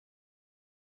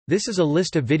This is a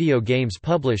list of video games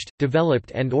published,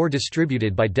 developed and/or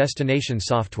distributed by Destination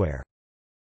Software.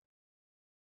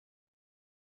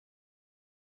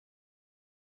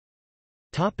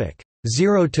 Topic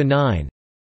 0 to 9.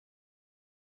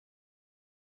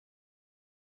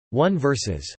 1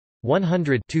 vs.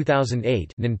 100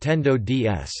 2008 Nintendo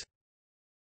DS.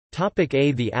 Topic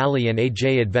A. The Alley and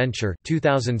AJ Adventure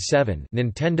 2007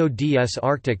 Nintendo DS.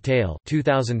 Arctic Tail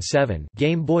 2007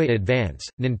 Game Boy Advance,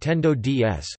 Nintendo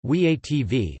DS, Wii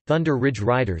ATV, Thunder Ridge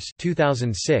Riders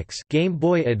 2006 Game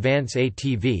Boy Advance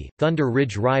ATV, Thunder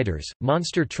Ridge Riders,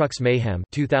 Monster Trucks Mayhem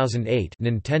 2008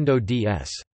 Nintendo DS.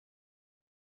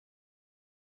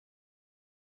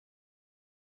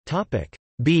 Topic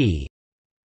B.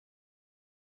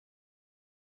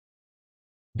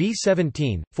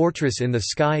 B-17, Fortress in the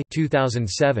Sky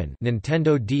 2007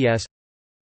 Nintendo DS.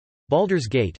 Baldur's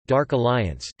Gate, Dark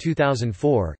Alliance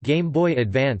 2004 Game Boy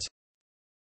Advance.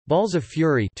 Balls of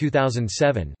Fury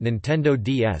 2007 Nintendo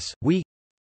DS, Wii.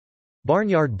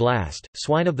 Barnyard Blast,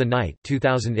 Swine of the Night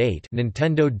 2008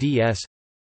 Nintendo DS.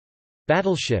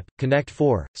 Battleship, Connect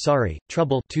 4,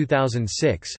 Trouble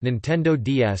 2006 Nintendo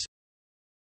DS.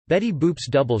 Betty Boop's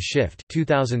Double Shift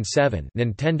 2007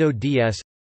 Nintendo DS.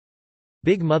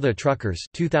 Big Mother Truckers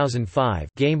 2005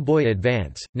 Game Boy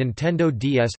Advance, Nintendo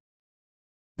DS.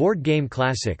 Board Game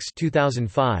Classics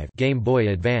 2005 Game Boy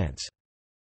Advance.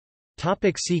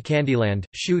 Topic see Candyland,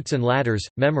 Chutes and Ladders,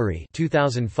 Memory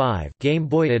 2005 Game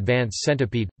Boy Advance.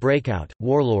 Centipede, Breakout,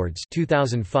 Warlords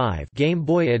 2005 Game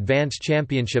Boy Advance.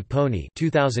 Championship Pony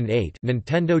 2008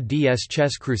 Nintendo DS.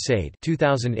 Chess Crusade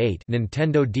 2008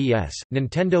 Nintendo DS.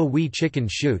 Nintendo Wii Chicken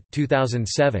Shoot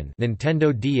 2007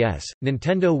 Nintendo DS.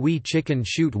 Nintendo Wii Chicken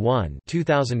Shoot 1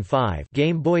 2005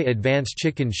 Game Boy Advance.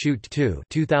 Chicken Shoot 2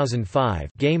 2005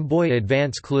 Game Boy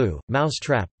Advance. Clue,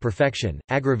 Mousetrap, Perfection,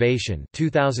 Aggravation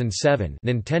 2007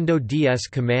 Nintendo DS.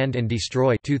 Command and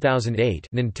Destroy 2008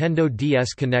 Nintendo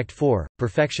DS. Connect 4,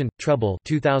 Perfection, Trouble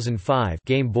 2005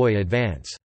 Game Boy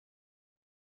Advance.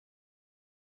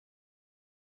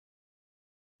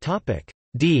 Topic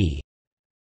D.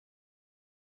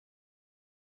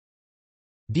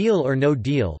 Deal or No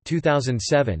Deal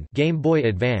 2007 Game Boy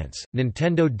Advance,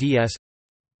 Nintendo DS.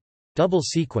 Double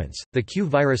Sequence, The Q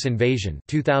Virus Invasion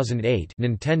 2008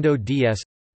 Nintendo DS.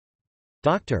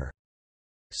 Dr.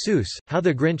 Seuss, How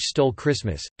the Grinch Stole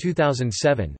Christmas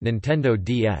 2007 Nintendo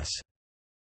DS.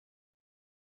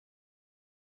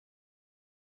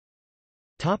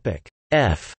 Topic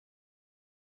F.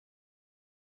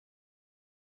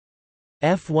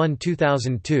 F1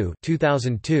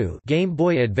 2002 Game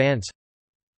Boy Advance.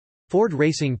 Ford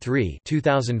Racing 3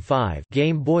 2005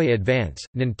 Game Boy Advance,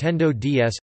 Nintendo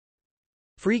DS.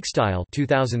 Freakstyle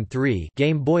 2003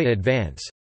 Game Boy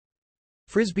Advance.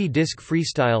 Frisbee Disc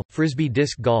Freestyle, Frisbee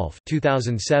Disc Golf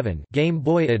 2007 Game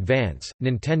Boy Advance,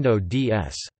 Nintendo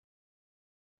DS.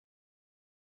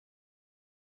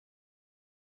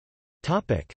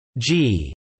 Topic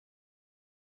G.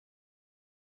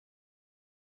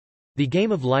 The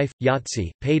Game of Life,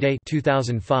 Yahtzee, Payday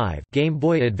 2005 Game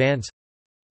Boy Advance.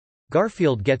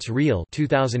 Garfield Gets Real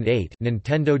 2008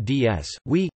 Nintendo DS,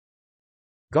 Wii.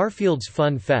 Garfield's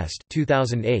Fun Fest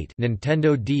 2008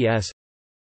 Nintendo DS.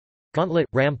 Gauntlet,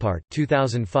 Rampart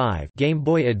 2005 Game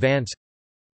Boy Advance.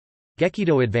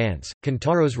 Gekido Advance,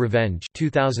 Kentaro's Revenge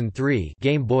 2003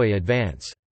 Game Boy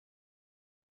Advance.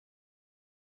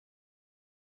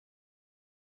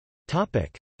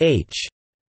 Topic H.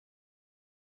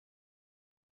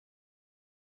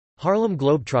 Harlem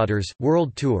Globetrotters,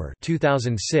 World Tour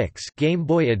 2006 Game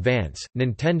Boy Advance,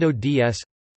 Nintendo DS.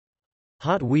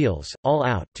 Hot Wheels, All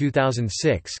Out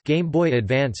 2006 Game Boy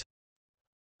Advance.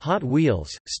 Hot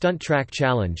Wheels, Stunt Track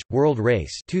Challenge, World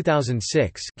Race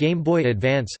 2006 Game Boy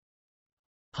Advance.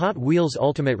 Hot Wheels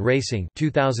Ultimate Racing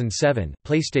 2007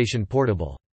 PlayStation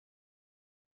Portable.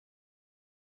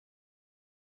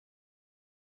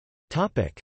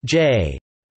 Topic J.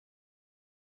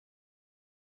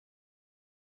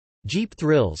 Jeep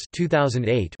Thrills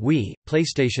 2008 Wii,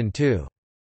 PlayStation 2.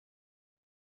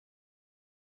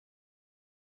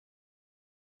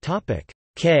 Topic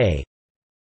K.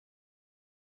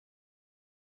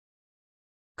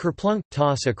 Kerplunk,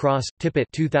 Toss Across, Tippet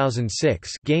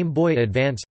 2006 Game Boy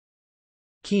Advance.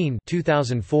 Keen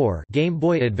 2004 Game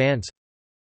Boy Advance.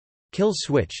 Kill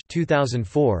Switch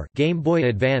 2004 Game Boy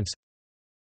Advance.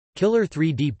 Killer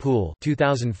 3D Pool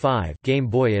 2005 Game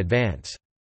Boy Advance.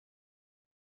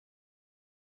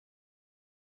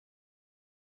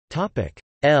 Topic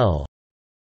L.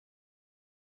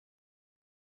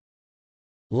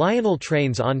 Lionel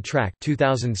Trains on Track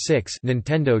 2006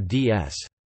 Nintendo DS.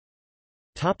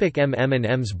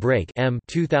 M&M's Break M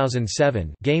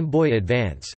 2007 Game Boy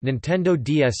Advance, Nintendo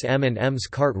DS M&M's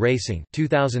Kart Racing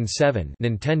 2007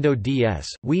 Nintendo DS,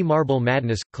 Wii Marble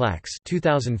Madness Klax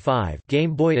 2005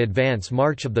 Game Boy Advance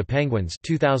March of the Penguins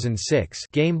 2006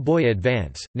 Game Boy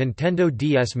Advance, Nintendo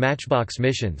DS Matchbox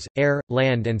Missions, Air,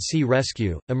 Land and Sea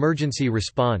Rescue, Emergency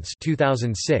Response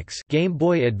 2006 Game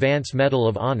Boy Advance Medal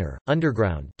of Honor,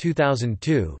 Underground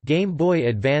 2002 Game Boy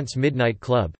Advance Midnight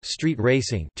Club, Street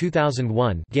Racing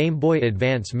 2001 Game Boy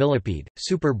Advance Millipede,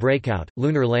 Super Breakout,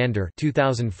 Lunar Lander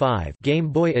 2005 Game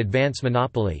Boy Advance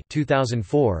Monopoly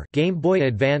 2004 Game Boy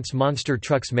Advance Monster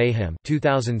Trucks Mayhem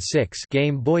 2006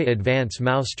 Game Boy Advance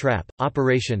Mouse Trap,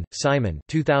 Operation, Simon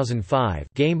 2005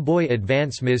 Game Boy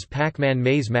Advance Ms. Pac-Man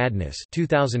Maze Madness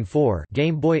 2004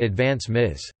 Game Boy Advance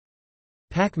Ms.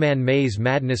 Pac-Man Maze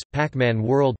Madness, Pac-Man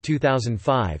World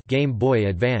 2005 Game Boy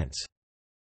Advance.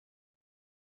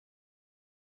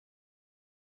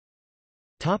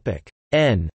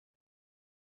 N.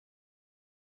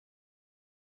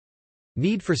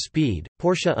 Need for Speed,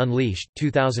 Porsche Unleashed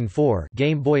 2004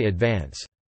 Game Boy Advance.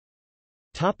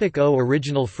 O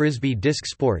Original Frisbee Disc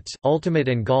Sports, Ultimate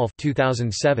and Golf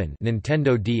 2007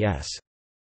 Nintendo DS.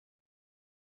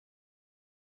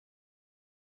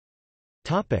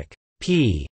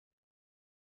 P.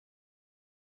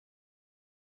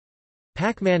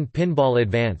 Pac-Man Pinball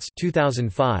Advance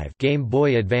 2005 Game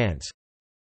Boy Advance.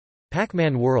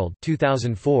 Pac-Man World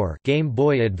 2004 Game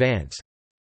Boy Advance.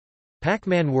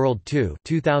 Pac-Man World 2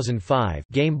 2005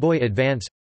 Game Boy Advance.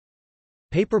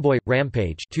 Paperboy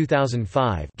Rampage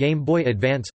 2005 Game Boy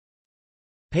Advance.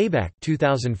 Payback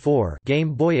 2004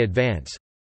 Game Boy Advance.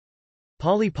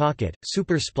 Polly Pocket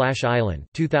Super Splash Island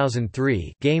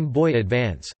 2003 Game Boy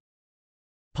Advance.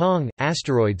 Pong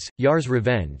Asteroids Yar's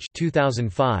Revenge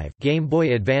 2005 Game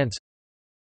Boy Advance.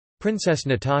 Princess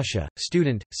Natasha,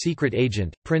 Student, Secret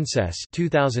Agent, Princess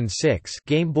 2006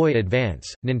 Game Boy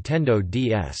Advance, Nintendo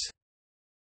DS.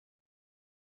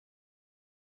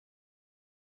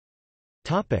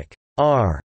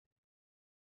 R.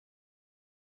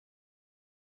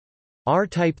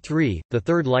 R-Type 3, The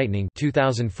Third Lightning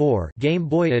 2004 Game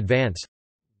Boy Advance.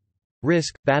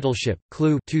 Risk, Battleship,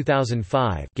 Clue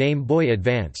 2005 Game Boy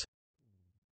Advance.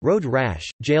 Road Rash,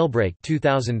 Jailbreak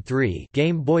 2003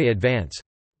 Game Boy Advance.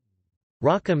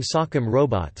 Rock'em Sock'em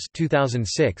Robots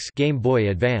 2006 Game Boy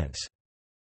Advance.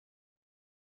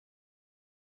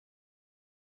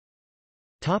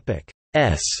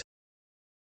 S.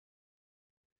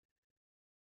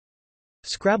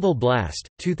 Scrabble Blast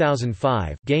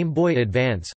 2005 Game Boy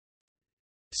Advance.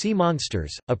 Sea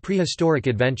Monsters, A Prehistoric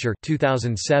Adventure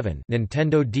 2007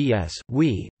 Nintendo DS,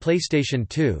 Wii, PlayStation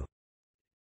 2.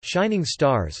 Shining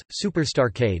Stars,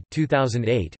 Superstarcade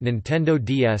 2008 Nintendo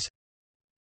DS.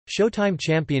 Showtime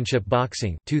Championship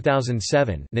Boxing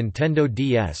 2007 Nintendo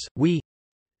DS, Wii.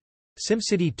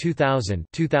 SimCity 2000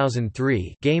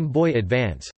 2003 Game Boy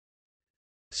Advance.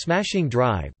 Smashing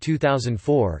Drive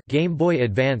 2004 Game Boy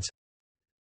Advance.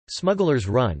 Smuggler's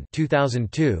Run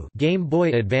 2002 Game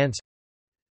Boy Advance.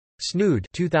 Snood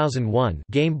 2001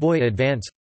 Game Boy Advance.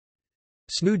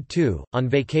 Snood 2 On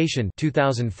Vacation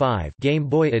 2005 Game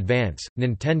Boy Advance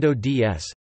Nintendo DS.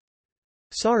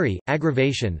 Sorry,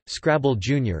 Aggravation, Scrabble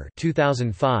Jr.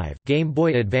 2005 Game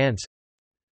Boy Advance.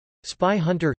 Spy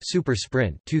Hunter Super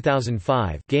Sprint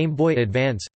 2005 Game Boy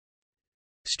Advance.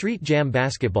 Street Jam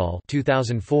Basketball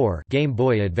 2004 Game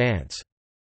Boy Advance.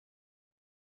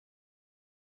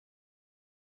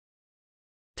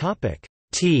 Topic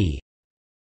T.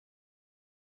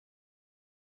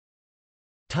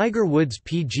 Tiger Woods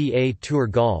PGA Tour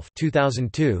Golf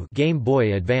 2002 Game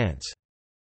Boy Advance.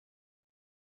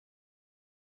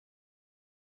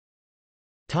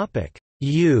 Topic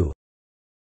U.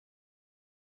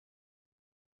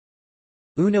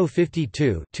 Uno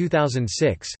 52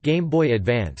 2006 Game Boy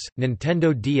Advance,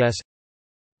 Nintendo DS.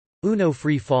 Uno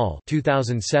Free Fall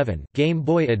 2007 Game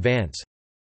Boy Advance.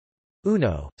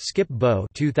 Uno Skip Bo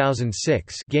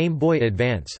 2006 Game Boy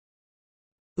Advance.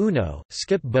 Uno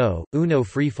Skip Bo Uno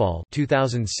Freefall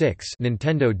 2006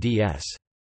 Nintendo DS.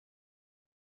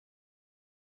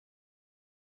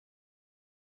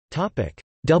 Topic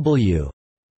W.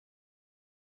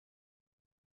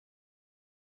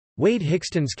 Wade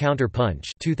Hickston's Counter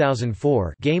Punch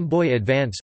 2004 Game Boy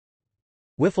Advance.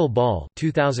 Wiffle Ball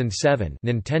 2007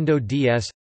 Nintendo DS.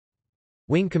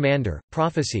 Wing Commander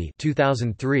Prophecy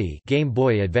 2003 Game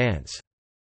Boy Advance.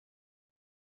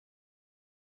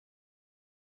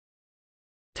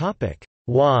 Topic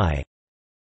Y.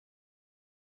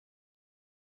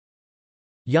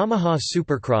 Yamaha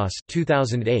Supercross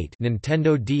 2008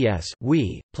 Nintendo DS,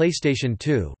 Wii, PlayStation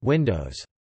 2, Windows.